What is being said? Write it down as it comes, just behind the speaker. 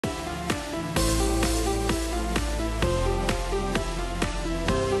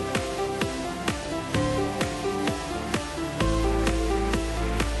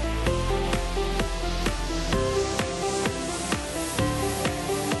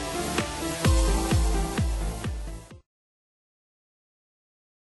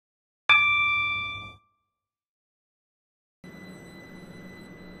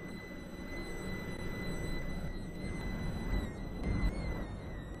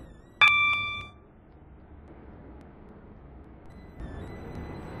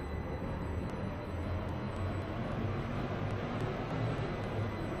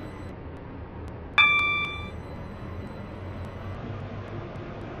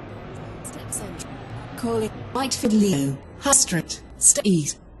Central. Calling Whitefield Leo, High Street,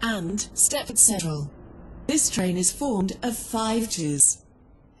 East, and Stepford Central. This train is formed of 5 coaches.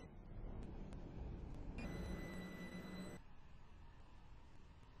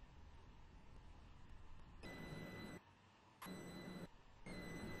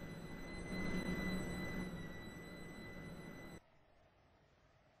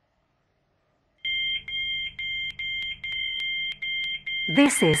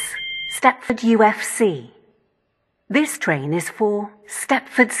 This is Stepford UFC. This train is for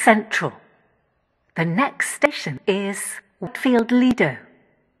Stepford Central. The next station is Whitefield Lido.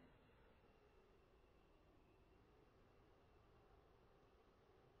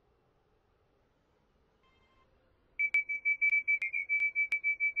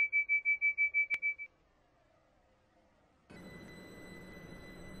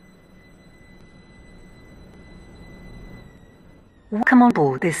 Welcome on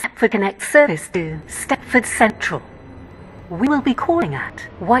board this Stepford Connect service to Stepford Central. We will be calling at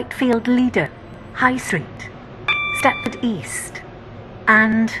Whitefield Lido, High Street, Stepford East,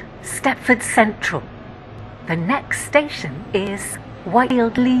 and Stepford Central. The next station is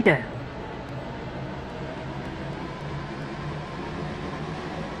Whitefield Lido.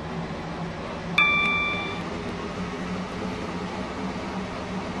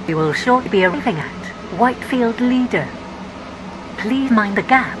 We will shortly be arriving at Whitefield Lido. Please mind the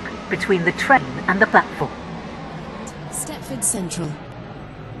gap between the train and the platform. Stepford Central.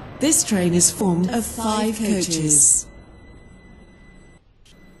 This train is formed of 5 coaches.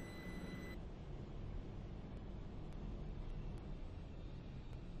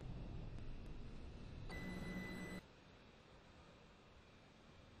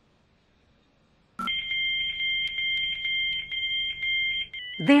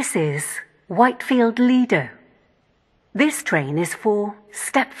 This is Whitefield Lido. This train is for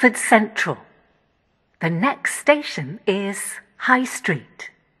Stepford Central. The next station is High Street.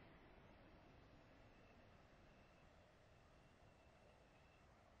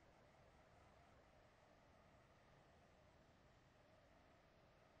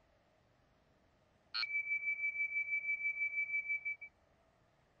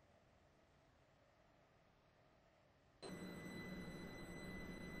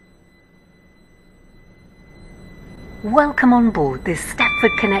 Welcome on board this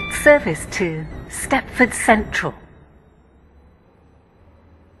Stepford Connect service to Stepford Central.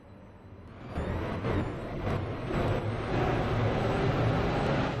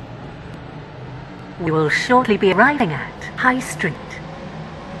 We will shortly be arriving at High Street.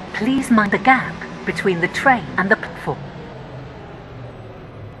 Please mind the gap between the train and the platform.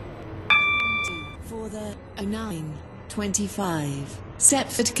 For the 09:25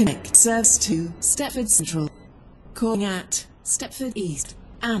 Stepford Connect serves to Stepford Central. Calling at Stepford East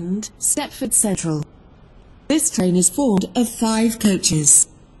and Stepford Central. This train is formed of 5 coaches.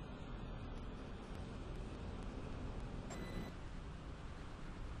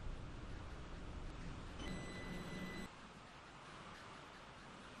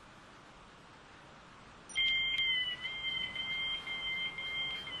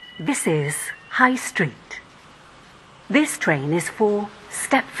 This is High Street. This train is for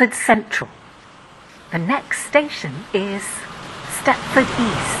Stepford Central. The next station is Stepford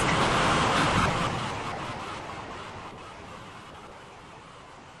East.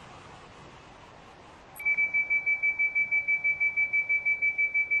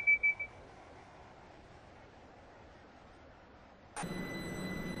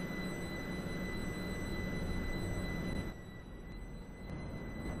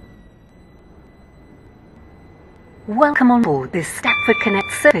 Welcome on board this Stepford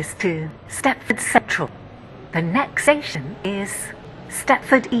Connect service to Stepford Central. The next station is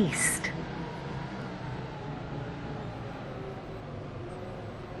Stepford East.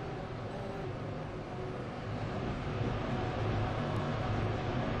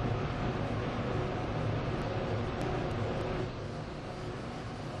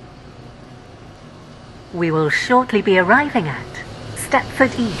 We will shortly be arriving at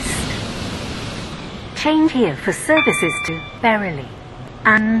Stepford East. Change here for services to Berrily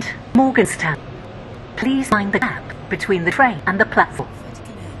and Morganstown. Please mind the gap between the train and the platform.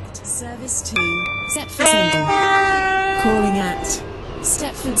 Service to Stepford Central. Calling at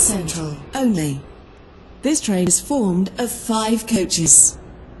Stepford Central only. This train is formed of 5 coaches.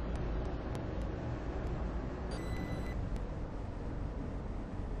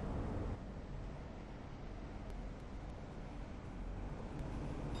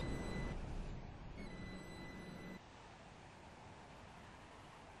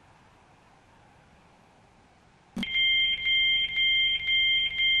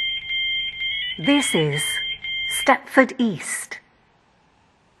 This is Stepford East.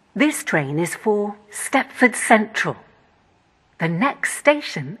 This train is for Stepford Central. The next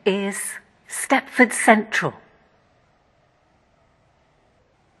station is Stepford Central.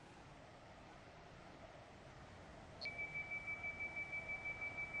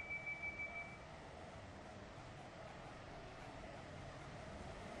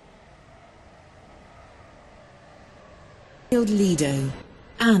 Lido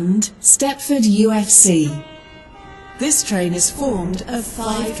and Stepford UFC. This train is formed of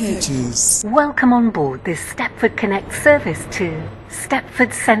 5 coaches. Welcome on board this Stepford Connect service to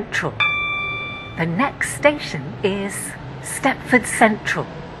Stepford Central. The next station is Stepford Central.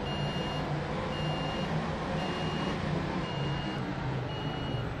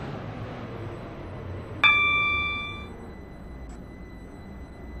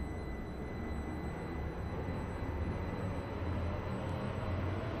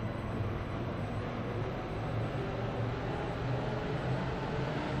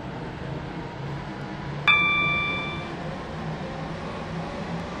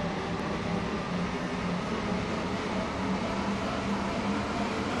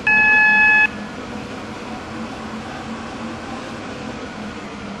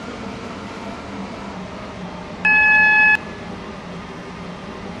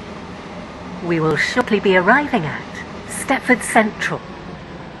 We will shortly be arriving at Stepford Central.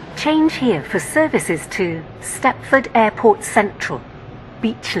 Change here for services to Stepford Airport Central,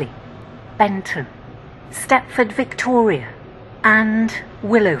 Beachley, Benton, Stepford Victoria and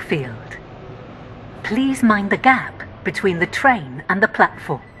Willowfield. Please mind the gap between the train and the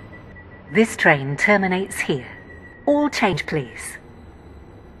platform. This train terminates here. All change please.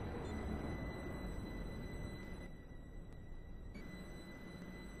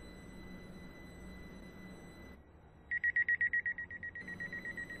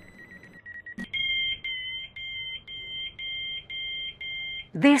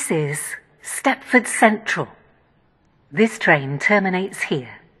 This is Stepford Central. This train terminates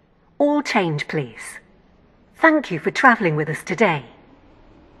here. All change please. Thank you for travelling with us today.